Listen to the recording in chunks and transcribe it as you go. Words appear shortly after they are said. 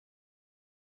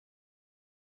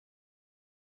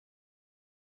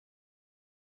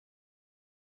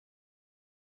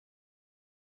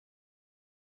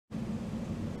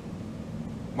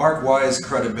Mark, why is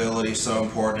credibility so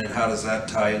important, and how does that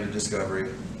tie into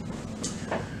discovery?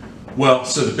 Well,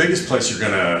 so the biggest place you're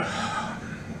gonna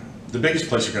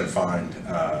find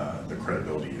the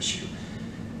credibility issue,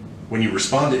 when you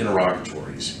respond to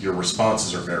interrogatories, your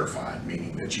responses are verified,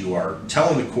 meaning that you are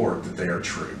telling the court that they are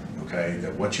true, okay,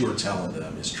 that what you are telling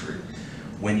them is true.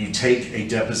 When you take a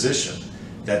deposition,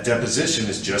 that deposition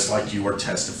is just like you are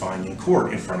testifying in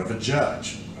court in front of a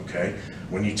judge, okay?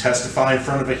 When you testify in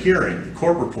front of a hearing, the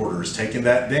court reporter is taking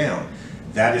that down.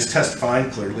 That is testifying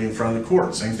clearly in front of the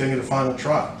court. Same thing in a final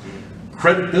trial.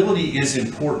 Credibility is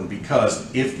important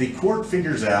because if the court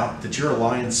figures out that you're a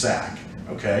lying sack,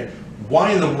 okay,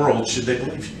 why in the world should they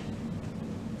believe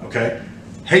you? Okay?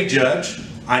 Hey, judge,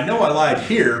 I know I lied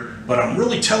here, but I'm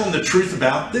really telling the truth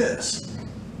about this.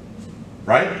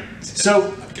 Right?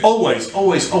 So always,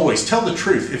 always, always tell the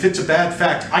truth. If it's a bad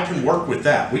fact, I can work with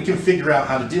that. We can figure out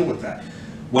how to deal with that.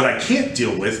 What I can't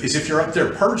deal with is if you're up there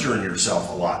perjuring yourself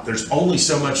a lot. There's only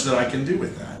so much that I can do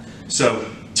with that. So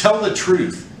tell the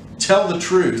truth. Tell the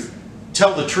truth.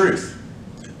 Tell the truth.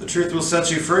 The truth will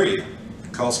set you free.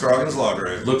 Call Scroggins Law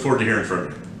Group. Look forward to hearing from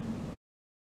you.